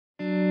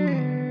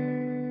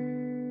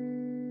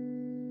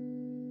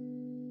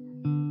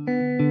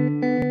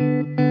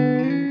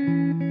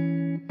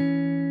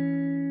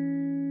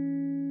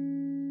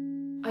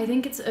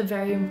think it's a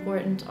very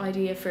important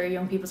idea for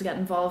young people to get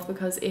involved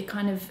because it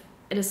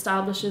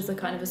establishes a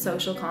kind of a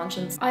social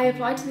conscience. I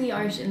applied to the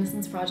Irish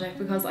Innocence Project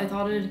because I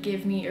thought it would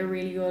give me a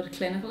really good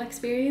clinical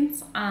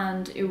experience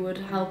and it would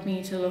help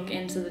me to look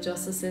into the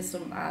justice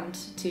system and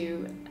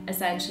to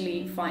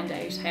essentially find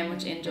out how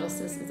much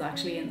injustice is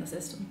actually in the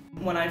system.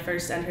 When I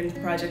first entered into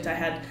the project, I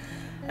had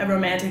a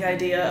romantic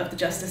idea of the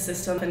justice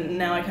system, and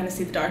now I kind of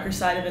see the darker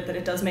side of it, that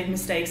it does make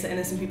mistakes, that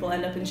innocent people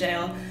end up in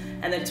jail,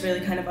 and that it's really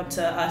kind of up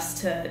to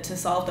us to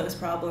solve those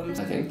problems.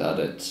 I think that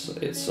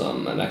it's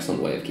an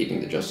excellent way of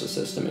keeping the justice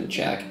system in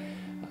check,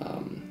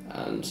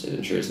 and it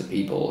ensures that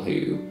people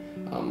who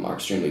are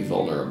extremely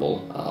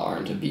vulnerable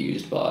aren't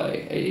abused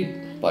by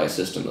a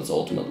system that's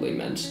ultimately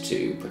meant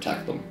to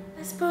protect them.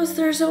 I suppose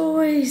there's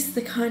always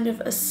the kind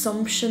of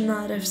assumption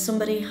that if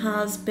somebody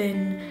has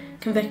been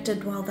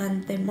convicted, well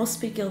then they must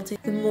be guilty.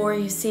 The more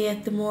you see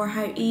it, the more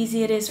how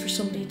easy it is for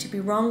somebody to be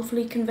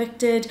wrongfully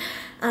convicted,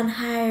 and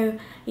how,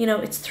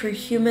 it's through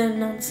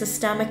human and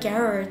systemic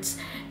error. It's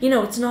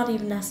not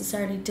even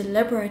necessarily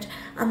deliberate,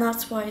 and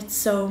that's why it's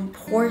so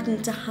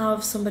important to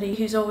have somebody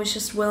who's always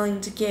just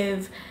willing to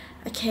give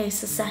a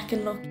case a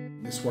second look.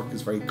 This work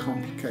is very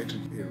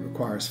complicated. It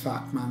requires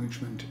fact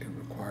management, it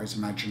requires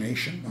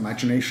imagination.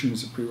 Imagination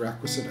is a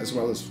prerequisite, as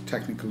well as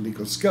technical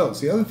legal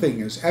skills. The other thing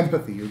is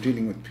empathy. You're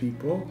dealing with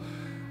people,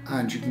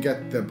 and you can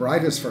get the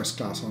brightest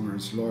first-class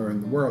honours lawyer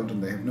in the world,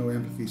 and they have no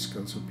empathy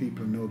skills with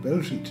people and no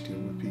ability to deal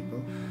with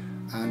people.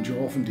 And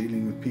you're often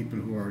dealing with people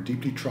who are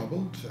deeply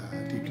troubled,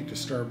 deeply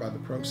disturbed by the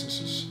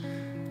processes,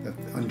 the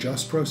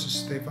unjust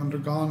processes they've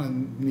undergone,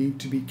 and need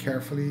to be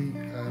carefully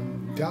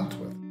dealt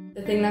with.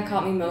 The thing that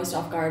caught me most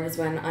off guard was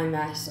when I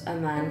met a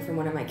man from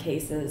one of my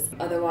cases.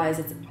 Otherwise,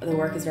 the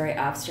work is very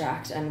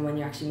abstract, and when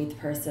you actually meet the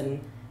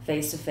person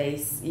face to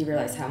face, you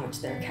realise how much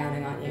they're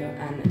counting on you,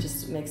 and it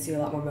just makes you a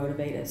lot more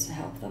motivated to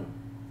help them.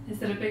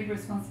 Is it a big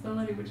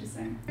responsibility, would you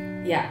say?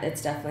 Yeah,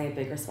 it's definitely a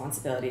big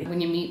responsibility.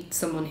 When you meet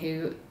someone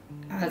who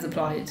has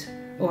applied,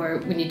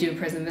 or when you do a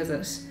prison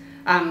visit,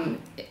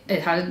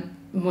 it had a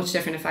much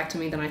different effect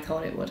on me than I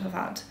thought it would have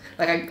had.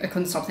 Like, I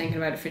couldn't stop thinking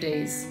about it for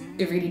days.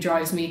 It really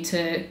drives me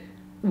to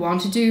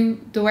want to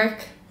do the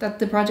work that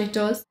the project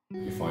does.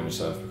 You find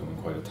yourself becoming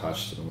quite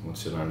attached to them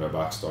once you learn their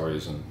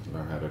backstories and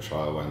learn how their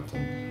trial went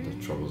and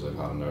the troubles they've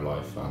had in their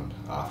life and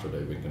after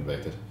they've been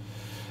convicted.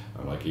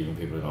 And like, even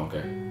people who don't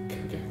get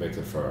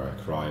convicted for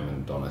a crime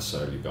and don't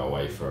necessarily go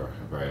away for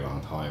a very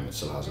long time, it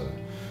still has a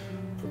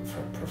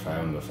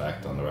profound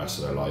effect on the rest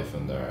of their life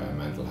and their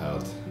mental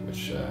health,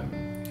 which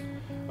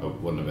I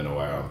wouldn't have been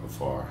aware of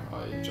before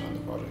I joined the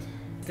project.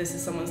 This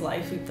is someone's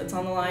life that's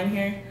on the line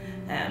here,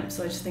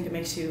 so I just think it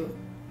makes you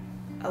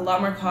a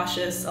lot more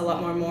cautious, a lot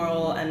more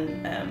moral,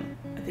 and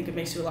I think it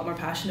makes you a lot more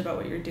passionate about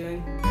what you're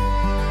doing.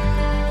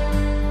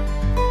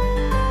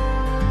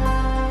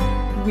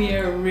 We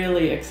are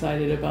really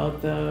excited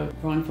about the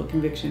Wrongful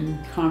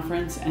Conviction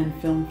Conference and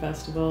Film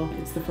Festival.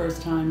 It's the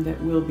first time that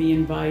we'll be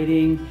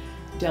inviting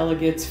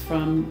delegates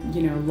from,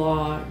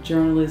 law,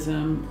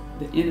 journalism,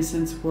 the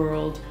innocence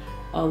world,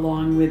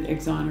 along with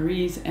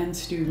exonerees and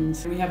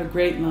students. We have a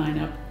great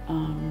lineup.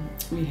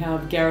 We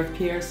have Gareth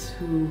Pierce,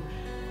 who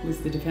was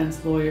the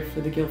defense lawyer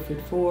for the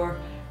Guildford Four,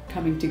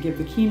 coming to give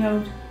the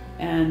keynote,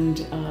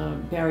 and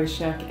Barry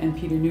Scheck and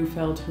Peter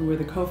Neufeld, who were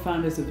the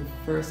co-founders of the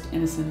first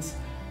Innocence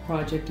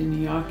Project in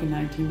New York in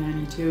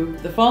 1992.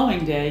 The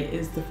following day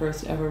is the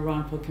first ever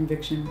Wrongful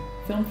Conviction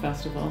Film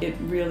Festival. It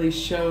really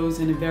shows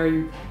in a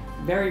very,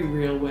 very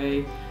real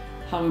way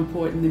how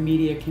important the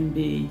media can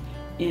be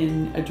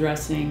in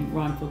addressing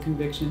wrongful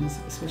convictions,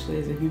 especially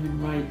as a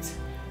human rights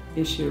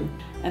issue.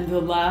 And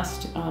the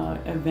last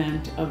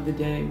event of the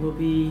day will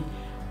be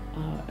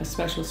a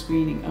special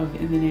screening of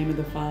In the Name of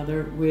the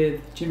Father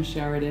with Jim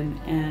Sheridan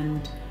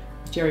and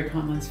Jerry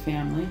Conlon's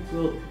family.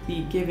 We'll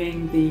be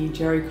giving the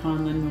Jerry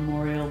Conlon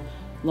Memorial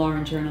Law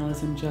and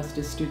Journalism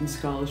Justice Student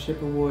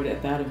Scholarship Award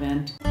at that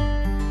event.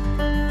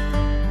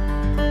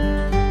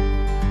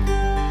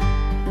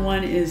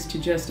 One is to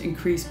just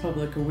increase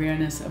public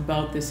awareness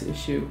about this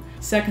issue.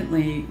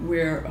 Secondly,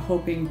 we're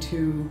hoping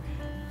to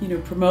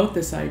promote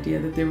this idea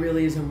that there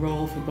really is a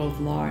role for both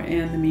law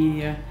and the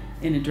media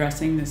in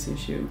addressing this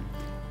issue.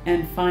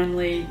 And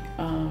finally,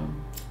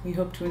 we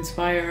hope to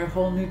inspire a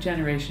whole new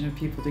generation of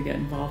people to get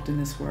involved in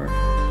this work.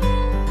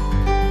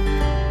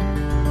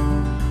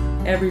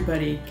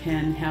 Everybody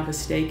can have a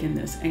stake in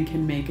this and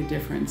can make a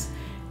difference.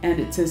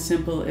 And it's as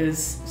simple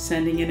as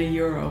sending in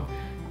 €1.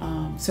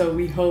 So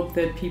we hope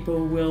that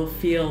people will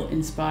feel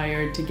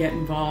inspired to get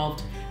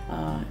involved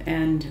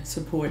and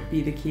support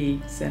Be the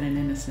Key, Set an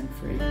Innocent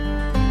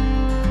Free.